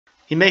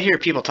You may hear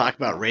people talk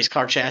about race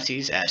car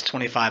chassis as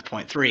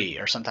 25.3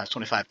 or sometimes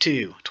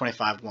 25.2,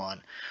 25.1,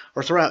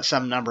 or throw out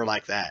some number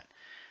like that.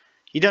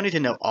 You don't need to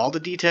know all the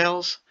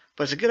details,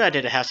 but it's a good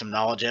idea to have some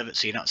knowledge of it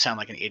so you don't sound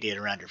like an idiot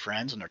around your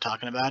friends when they're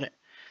talking about it.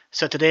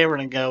 So today we're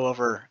going to go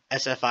over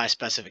SFI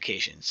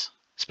specifications,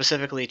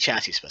 specifically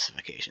chassis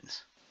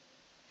specifications.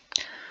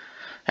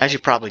 As you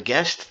probably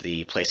guessed,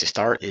 the place to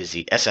start is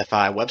the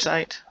SFI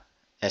website,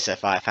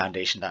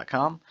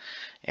 sfifoundation.com,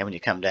 and when you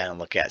come down and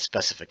look at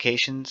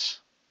specifications,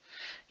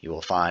 you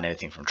will find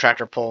anything from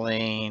tractor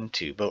pulling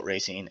to boat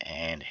racing,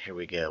 and here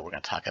we go. We're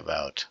going to talk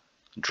about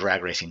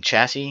drag racing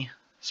chassis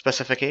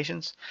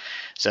specifications.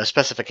 So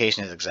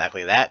specification is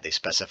exactly that. They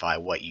specify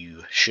what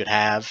you should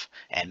have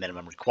and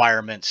minimum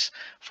requirements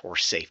for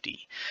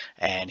safety.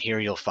 And here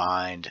you'll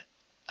find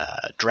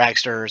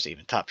dragsters,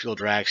 even top fuel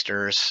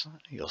dragsters.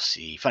 You'll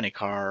see funny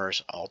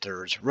cars,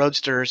 alters,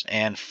 roadsters,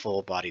 and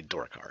full-bodied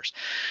door cars.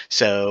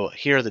 So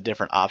here are the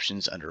different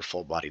options under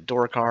full-bodied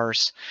door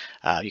cars.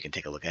 You can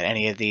take a look at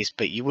any of these,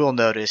 but you will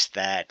notice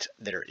that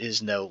there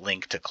is no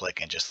link to click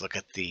and just look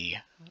at the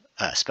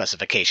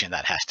specification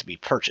that has to be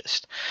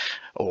purchased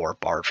or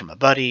borrowed from a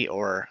buddy,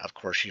 or of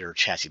course your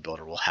chassis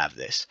builder will have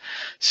this.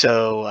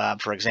 So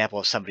for example,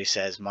 if somebody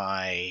says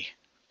my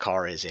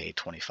car is a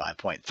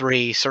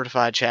 25.3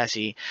 certified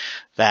chassis,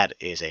 that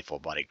is a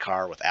full-bodied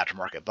car with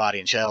aftermarket body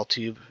and shell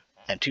tube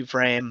and tube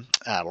frame,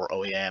 or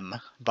OEM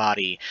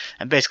body,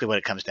 and basically what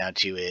it comes down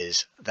to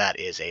is that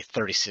is a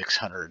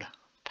 3,600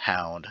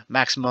 pound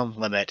maximum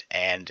limit,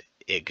 and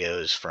it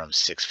goes from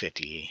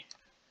 650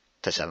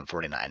 to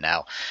 749.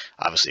 Now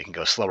obviously it can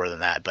go slower than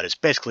that, but it's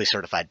basically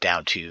certified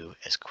down to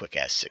as quick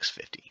as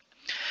 650.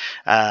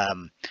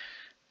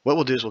 What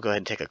we'll do is we'll go ahead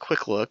and take a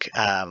quick look.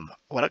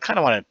 What I kind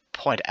of want to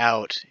point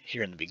out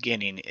here in the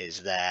beginning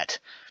is that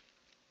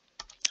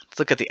let's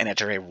look at the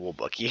NHRA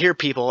rulebook. You hear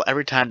people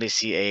every time they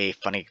see a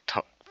funny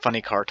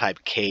car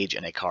type cage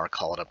in a car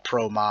call it a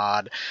Pro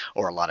Mod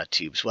or a lot of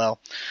tubes. Well,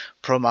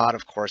 Pro Mod,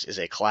 of course, is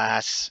a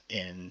class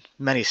in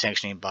many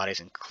sanctioning bodies,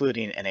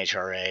 including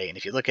NHRA. And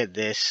if you look at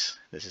this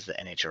is the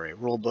NHRA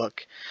rulebook,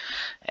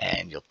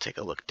 and you'll take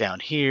a look down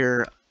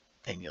here,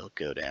 and you'll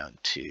go down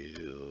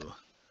to,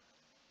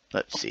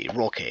 let's see,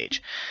 roll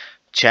cage.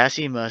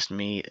 Chassis must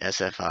meet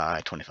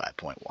SFI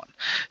 25.1.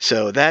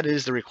 So that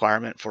is the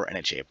requirement for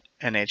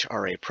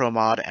NHRA Pro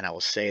Mod, and I will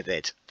say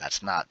that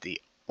that's not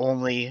the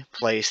only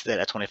place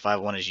that a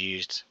 25.1 is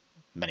used.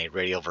 Many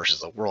Radio versus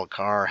the World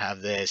car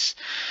have this,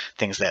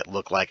 things that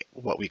look like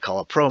what we call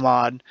a Pro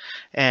Mod,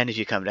 and if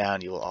you come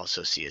down you will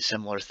also see a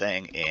similar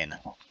thing in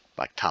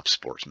like Top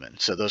Sportsman.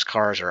 So those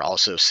cars are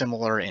also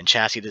similar in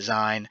chassis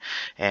design,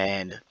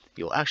 and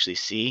you'll actually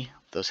see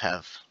those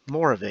have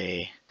more of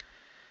a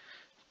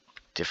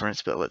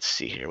difference, but let's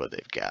see here what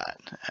they've got.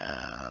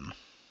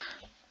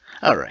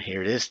 All right,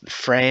 here it is. The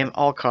frame.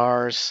 All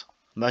cars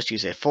must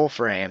use a full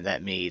frame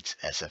that meets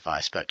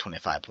SFI Spec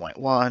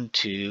 25.1,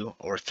 2,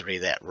 or 3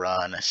 that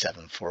run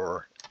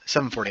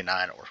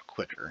 749 or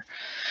quicker,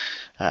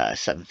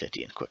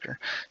 750 and quicker.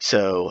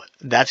 So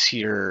that's where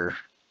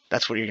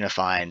you're going to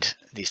find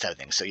these type of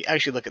things. So you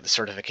actually look at the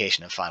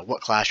certification and find what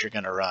class you're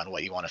going to run,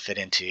 what you want to fit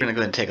into. We're going to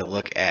go ahead and take a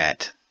look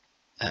at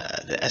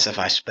the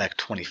SFI Spec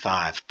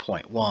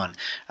 25.1,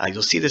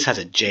 you'll see this has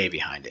a J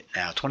behind it.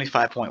 Now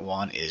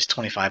 25.1 is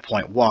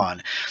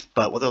 25.1,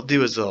 but what they'll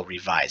do is they'll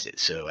revise it.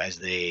 So as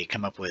they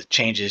come up with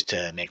changes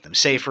to make them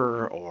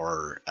safer,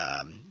 or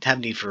have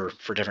need for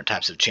different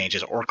types of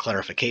changes or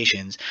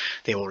clarifications,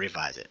 they will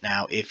revise it.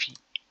 Now if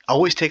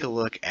always take a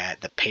look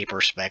at the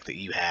paper spec that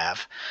you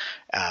have,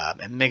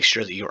 and make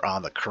sure that you're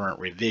on the current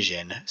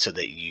revision so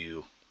that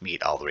you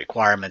meet all the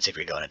requirements if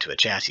you're going into a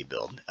chassis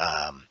build.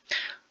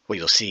 What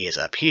you'll see is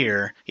up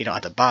here, you don't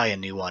have to buy a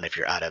new one if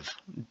you're out of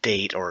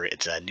date or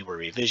it's a newer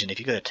revision.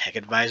 If you go to Tech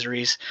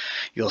Advisories,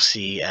 you'll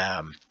see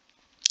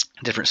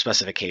different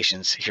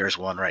specifications. Here's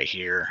one right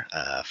here.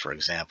 For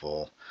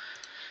example,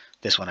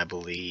 this one I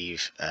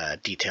believe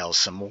details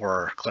some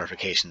more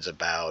clarifications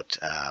about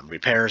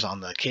repairs on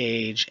the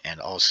cage,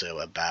 and also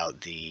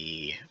about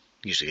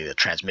usually the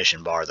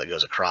transmission bar that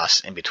goes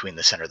across in between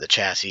the center of the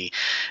chassis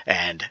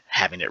and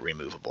having it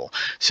removable.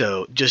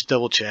 So just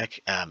double check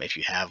if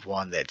you have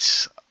one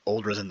that's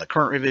older than the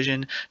current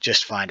revision,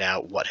 just find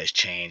out what has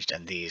changed,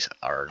 and these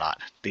don't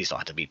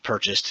have to be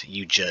purchased.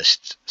 You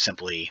just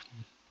simply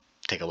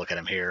take a look at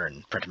them here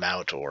and print them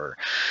out or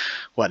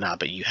whatnot,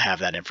 but you have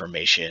that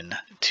information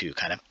to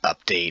kind of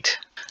update.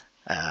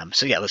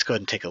 So yeah, let's go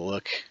ahead and take a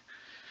look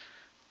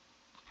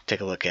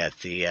at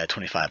the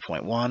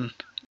 25.1.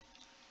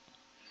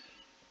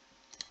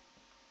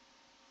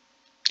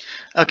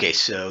 Okay,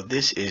 so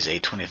this is a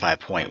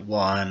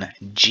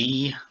 25.1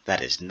 G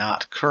that is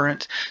not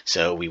current.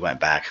 So we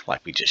went back,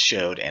 like we just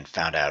showed, and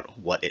found out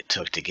what it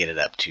took to get it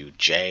up to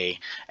J,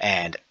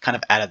 and kind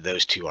of added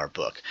those to our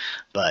book.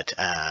 But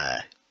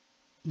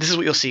this is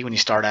what you'll see when you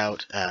start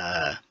out.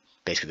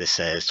 Basically, this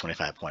says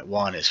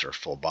 25.1 is for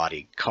full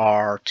body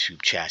car,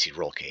 tube chassis,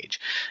 roll cage.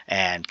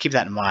 And keep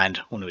that in mind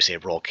when we say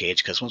roll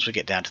cage, because once we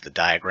get down to the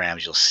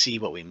diagrams, you'll see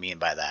what we mean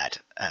by that.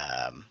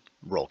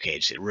 roll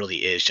cage. It really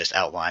is just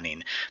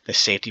outlining the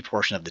safety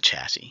portion of the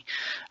chassis,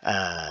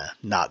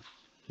 not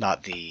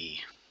the,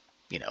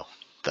 you know,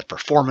 the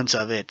performance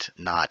of it,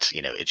 not,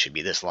 it should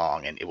be this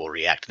long and it will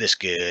react this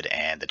good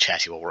and the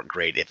chassis will work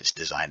great if it's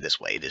designed this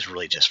way. It is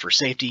really just for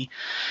safety.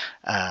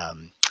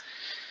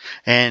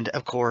 And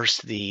of course,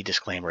 the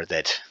disclaimer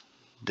that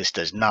this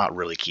does not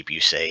really keep you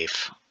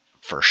safe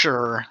for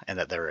sure, and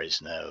that there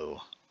is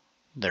no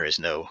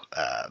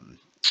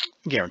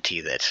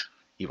guarantee that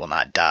you will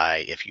not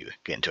die if you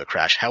get into a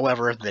crash.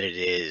 However, that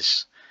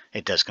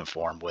it does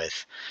conform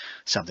with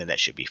something that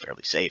should be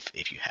fairly safe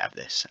if you have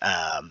this.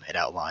 It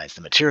outlines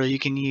the material you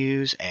can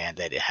use and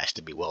that it has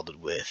to be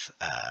welded with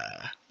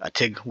a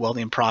TIG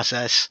welding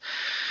process,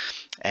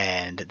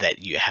 and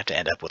that you have to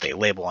end up with a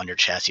label on your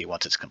chassis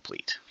once it's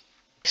complete.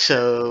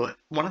 So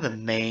one of the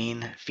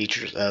main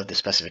features of the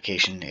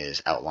specification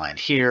is outlined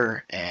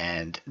here,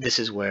 and this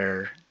is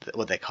where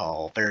what they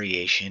call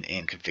variation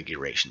in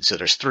configuration. So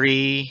there's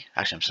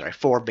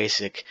four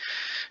basic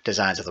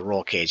designs of the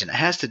roll cage, and it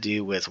has to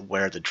do with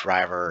where the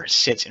driver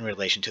sits in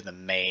relation to the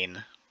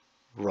main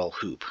roll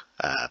hoop,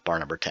 bar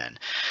number 10.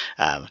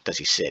 Does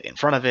he sit in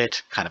front of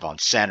it, kind of on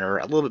center,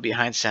 a little bit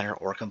behind center,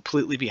 or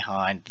completely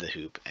behind the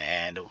hoop?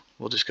 And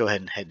we'll just go ahead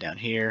and head down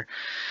here,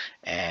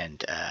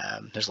 and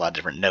there's a lot of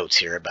different notes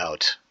here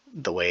about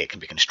the way it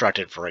can be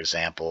constructed. For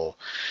example,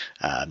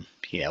 the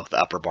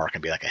upper bar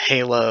can be like a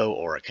halo,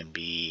 or it can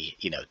be,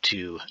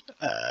 two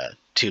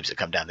tubes that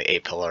come down the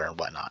A-pillar and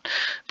whatnot.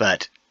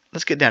 But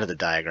let's get down to the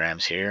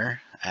diagrams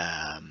here.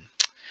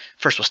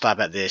 First, we'll stop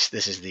at this.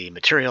 This is the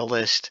material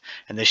list,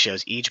 and this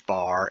shows each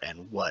bar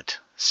and what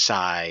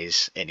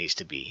size it needs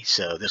to be.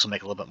 So this will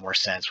make a little bit more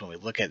sense when we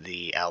look at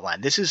the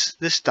outline.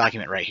 This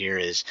document right here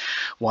is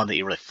one that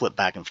you really flip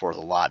back and forth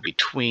a lot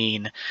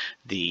between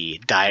the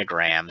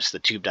diagrams, the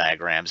tube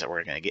diagrams that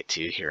we're going to get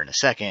to here in a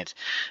second,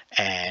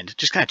 and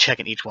just kind of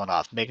checking each one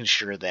off, making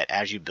sure that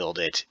as you build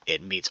it,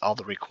 it meets all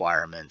the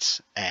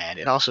requirements. And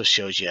it also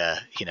shows you,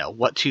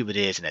 what tube it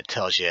is, and it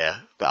tells you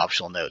the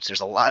optional notes. There's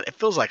a lot. It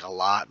feels like a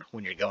lot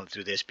when you're going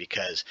through this,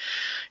 because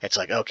it's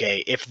like,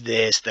 okay, if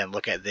this, then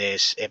look at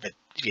this.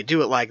 If you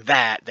do it like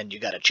that, then you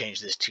got to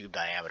change this tube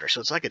diameter. So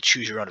it's like a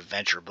choose your own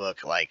adventure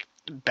book, like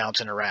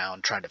bouncing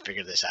around trying to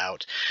figure this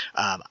out.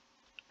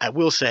 I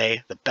will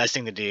say the best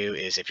thing to do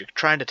is, if you're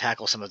trying to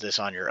tackle some of this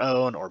on your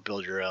own or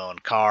build your own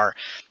car,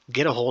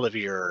 get a hold of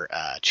your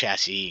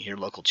your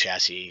local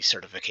chassis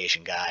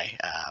certification guy.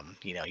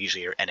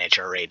 Usually your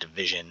NHRA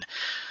division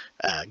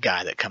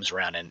guy that comes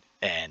around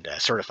and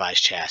certifies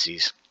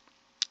chassis.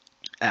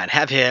 And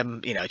have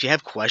him, if you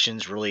have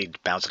questions, really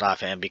bounce it off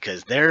him,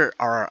 because there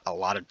are a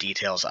lot of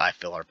details I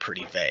feel are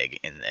pretty vague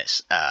in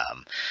this.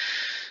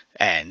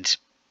 And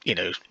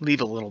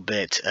leave a little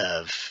bit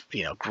of,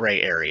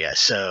 gray area.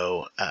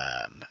 So,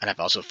 and I've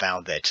also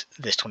found that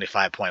this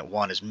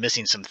 25.1 is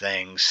missing some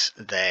things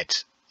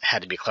that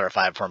had to be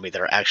clarified for me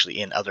that are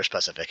actually in other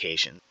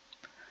specifications.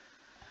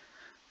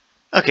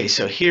 Okay,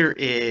 so here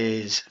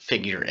is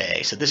figure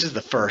A. So this is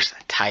the first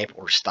type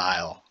or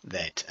style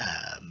that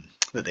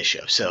they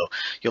show. So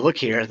you'll look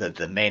here that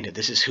the main,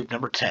 this is hoop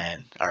number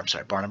 10, or I'm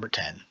sorry, bar number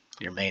 10,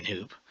 your main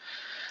hoop.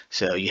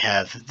 So you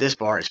have this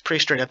bar is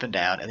pretty straight up and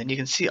down, and then you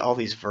can see all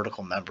these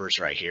vertical members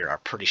right here are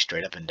pretty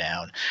straight up and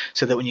down,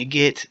 so that when you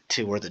get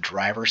to where the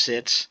driver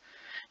sits,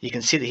 you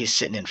can see that he's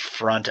sitting in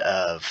front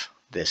of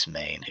this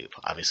main hoop.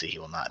 Obviously he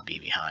will not be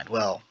behind.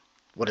 Well,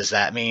 what does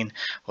that mean?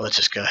 Well, let's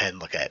just go ahead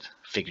and look at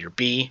figure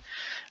B.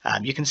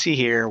 You can see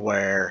here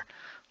where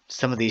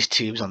some of these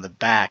tubes on the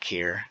back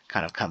here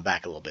kind of come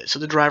back a little bit. So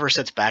the driver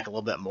sits back a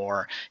little bit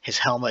more. His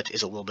helmet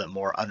is a little bit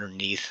more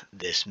underneath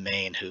this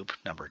main hoop,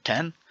 number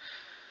 10.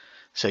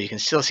 So you can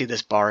still see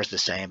this bar is the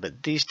same,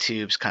 but these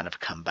tubes kind of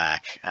come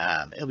back.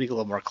 It'll be a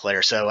little more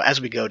clear. So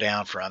as we go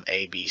down from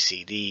A, B,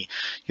 C, D,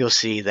 you'll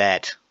see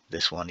that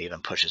this one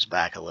even pushes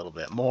back a little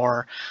bit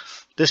more.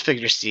 This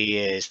figure C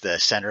is the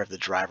center of the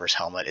driver's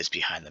helmet is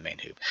behind the main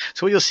hoop.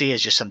 So what you'll see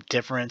is just some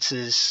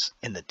differences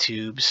in the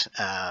tubes.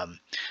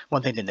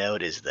 One thing to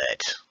note is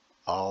that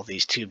all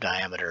these tube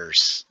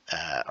diameters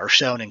are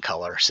shown in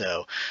color.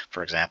 So,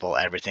 for example,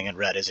 everything in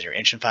red is your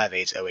 1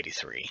 5/8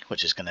 083,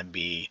 which is going to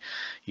be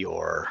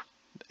your,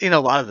 a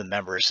lot of the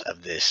members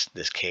of this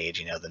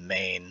cage.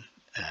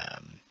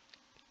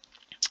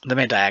 The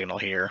main diagonal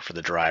here for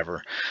the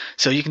driver.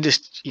 So you can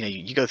just,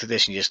 you go through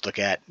this and you just look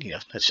at,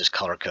 it's just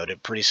color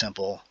coded, pretty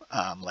simple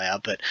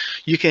layout. But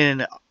you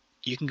can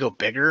go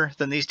bigger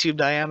than these tube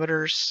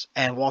diameters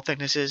and wall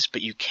thicknesses,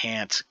 but you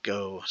can't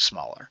go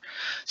smaller.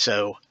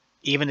 So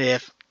even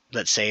if,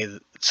 let's say,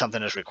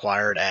 something is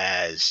required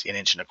as 1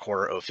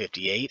 1/4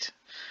 058,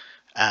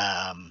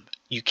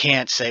 you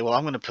can't say, well,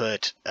 I'm going to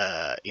put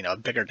a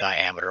bigger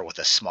diameter with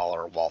a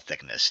smaller wall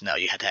thickness. No,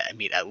 you have to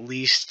meet at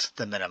least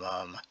the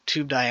minimum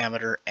tube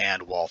diameter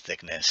and wall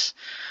thickness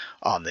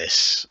on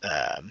this,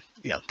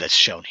 that's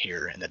shown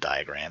here in the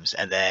diagrams.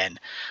 And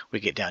then we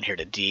get down here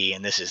to D,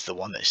 and this is the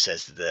one that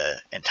says the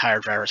entire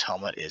driver's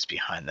helmet is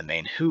behind the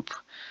main hoop.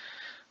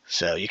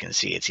 So you can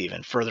see it's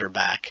even further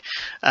back.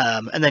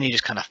 And then you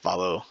just kind of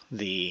follow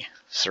the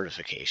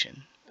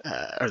certification.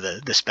 or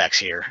the specs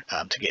here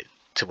to get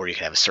to where you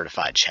can have a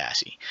certified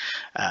chassis.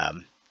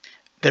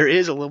 There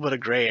is a little bit of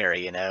gray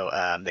area, you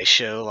know. They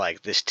show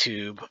like this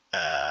tube,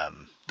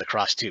 the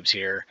cross tubes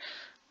here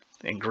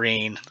in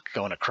green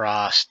going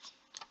across.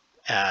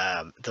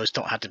 Those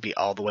don't have to be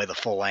all the way the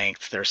full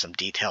length. There's some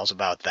details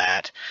about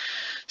that.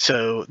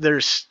 So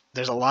there's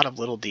a lot of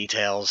little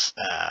details.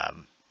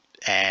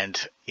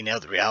 And you know,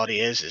 the reality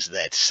is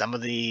that some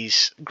of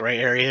these gray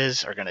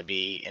areas are going to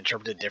be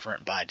interpreted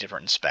different by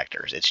different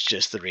inspectors. It's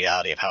just the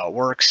reality of how it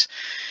works.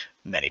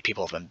 Many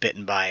people have been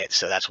bitten by it,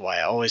 so that's why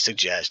I always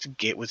suggest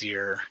get with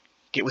your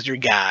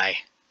guy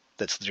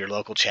that's your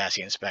local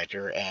chassis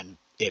inspector, and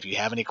if you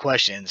have any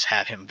questions,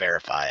 have him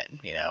verify it.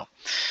 You know,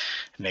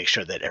 make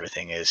sure that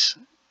everything is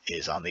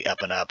on the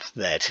up and up,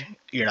 that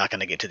you're not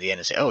going to get to the end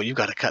and say, oh, you've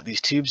got to cut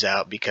these tubes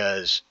out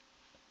because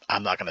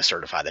I'm not going to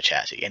certify the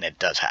chassis. And it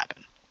does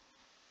happen.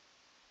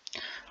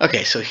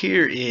 Okay, so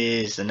here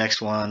is the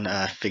next one,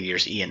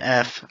 figures E and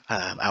F,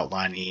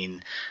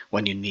 outlining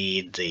when you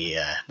need the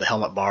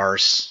helmet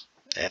bars,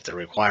 if they're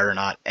required or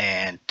not,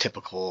 and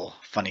typical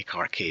funny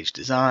car cage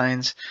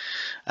designs.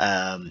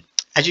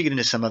 As you get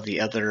into some of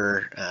the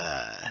other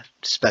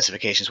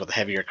specifications with the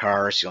heavier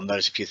cars, you'll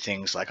notice a few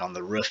things, like on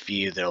the roof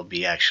view, there'll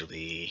be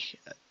actually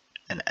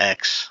an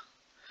X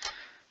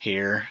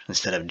here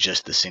instead of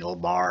just the single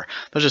bar.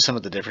 Those are some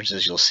of the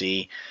differences you'll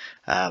see.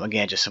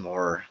 Again, just some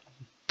more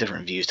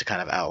different views to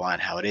kind of outline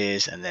how it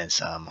is, and then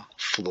some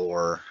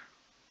floor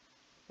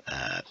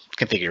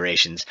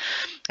configurations.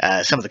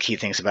 Some of the key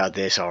things about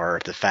this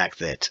are the fact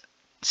that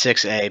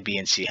 6A, B,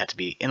 and C have to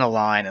be in a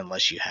line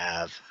unless you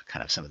have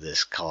kind of some of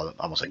this, call it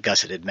almost a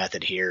gusseted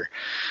method here.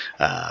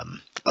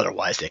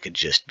 Otherwise, they could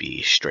just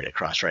be straight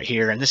across right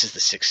here. And this is the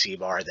 6C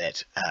bar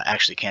that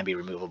actually can be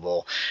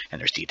removable, and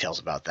there's details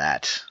about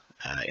that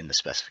in the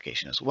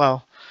specification as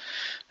well.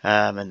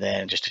 And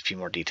then just a few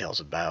more details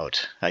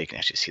about how you can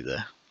actually see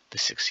the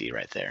 6C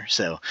right there.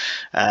 So,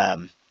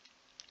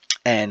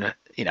 and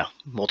you know,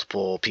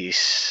 multiple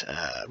piece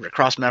rear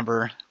cross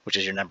member, which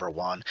is your number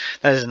one.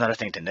 That is another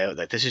thing to note,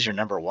 that this is your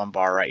number one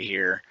bar right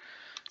here,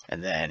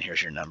 and then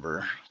here's your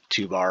number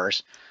two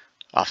bars.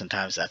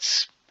 Oftentimes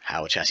that's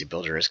how a chassis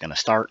builder is going to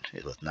start,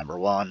 is with number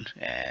one,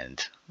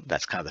 and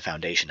that's kind of the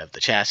foundation of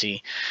the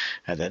chassis,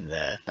 and then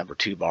the number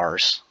two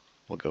bars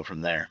will go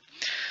from there.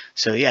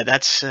 So yeah,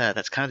 that's kind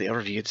of the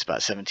overview. It's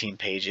about 17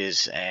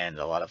 pages and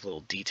a lot of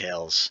little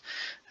details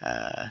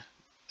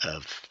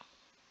of,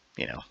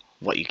 you know,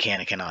 what you can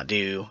and cannot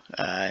do,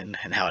 and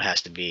how it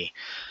has to be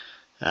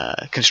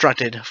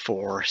constructed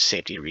for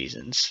safety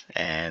reasons.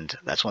 And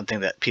that's one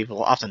thing that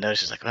people often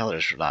notice, is like, well,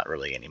 there's not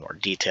really any more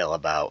detail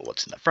about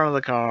what's in the front of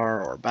the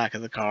car or back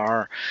of the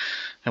car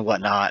and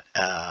whatnot.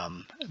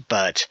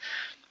 But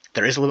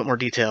there is a little bit more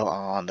detail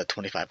on the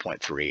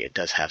 25.3. It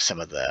does have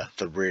some of the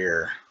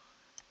rear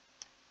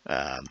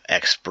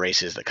X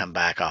braces that come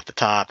back off the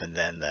top, and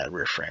then the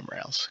rear frame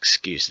rails.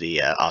 Excuse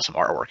the awesome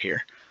artwork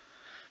here.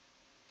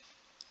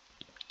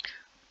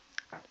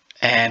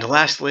 And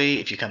lastly,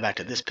 if you come back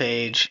to this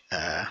page,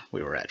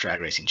 we were at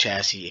drag racing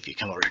chassis. If you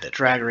come over to the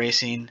drag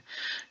racing,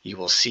 you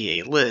will see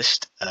a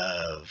list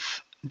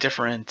of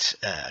different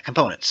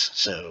components.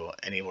 So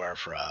anywhere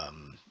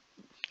from,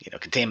 you know,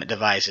 containment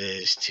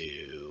devices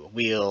to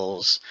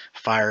wheels,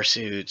 fire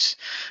suits,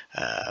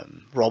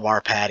 roll bar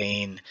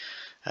padding,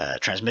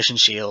 transmission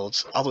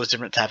shields, all those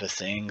different type of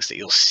things that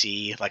you'll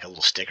see like a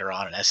little sticker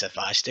on an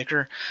SFI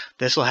sticker.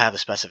 This will have a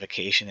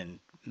specification, and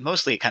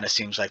mostly it kind of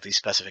seems like these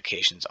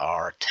specifications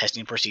are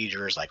testing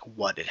procedures, like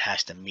what it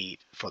has to meet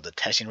for the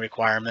testing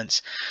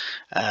requirements.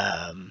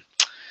 And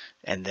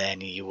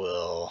then you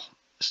will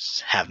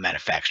have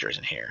manufacturers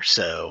in here.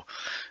 So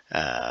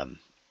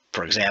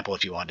for example,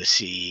 if you want to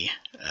see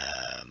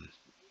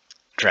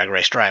drag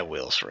race drive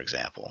wheels, for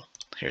example,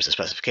 here's the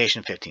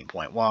specification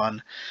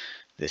 15.1.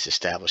 This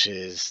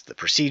establishes the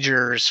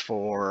procedures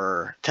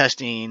for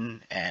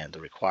testing and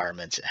the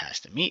requirements it has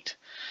to meet.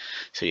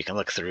 So you can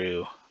look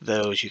through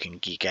those. You can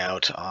geek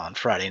out on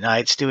Friday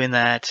nights doing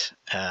that.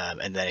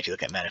 And then if you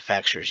look at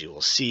manufacturers, you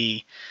will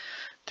see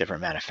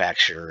different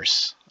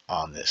manufacturers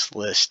on this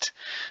list.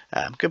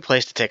 Good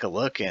place to take a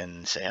look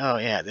and say, oh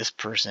yeah, this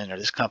person or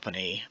this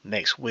company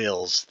makes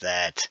wheels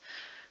that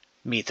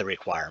meet the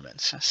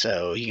requirements.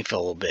 So you can feel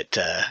a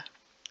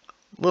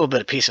little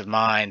bit of peace of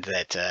mind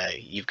that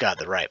you've got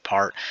the right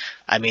part.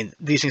 I mean,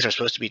 these things are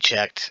supposed to be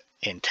checked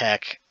in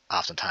tech.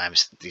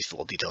 Oftentimes these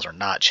little details are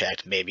not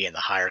checked. Maybe in the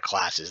higher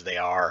classes they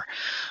are,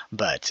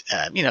 but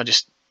you know,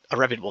 just a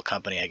reputable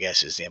company, I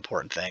guess, is the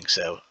important thing.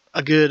 So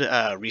a good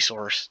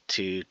resource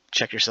to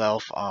check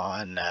yourself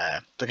on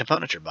the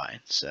components you're buying.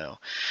 So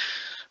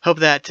hope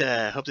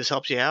this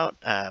helps you out.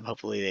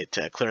 Hopefully it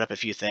cleared up a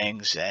few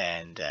things,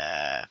 and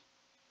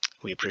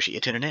we appreciate you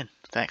tuning in.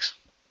 Thanks.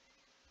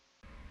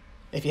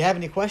 If you have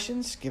any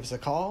questions, give us a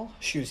call,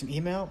 shoot us an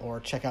email, or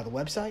check out the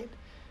website.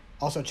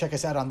 Also, check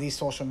us out on these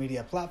social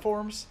media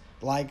platforms.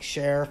 Like,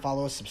 share,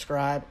 follow,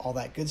 subscribe, all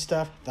that good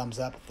stuff. Thumbs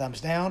up,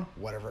 thumbs down,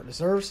 whatever it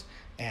deserves.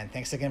 And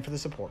thanks again for the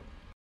support.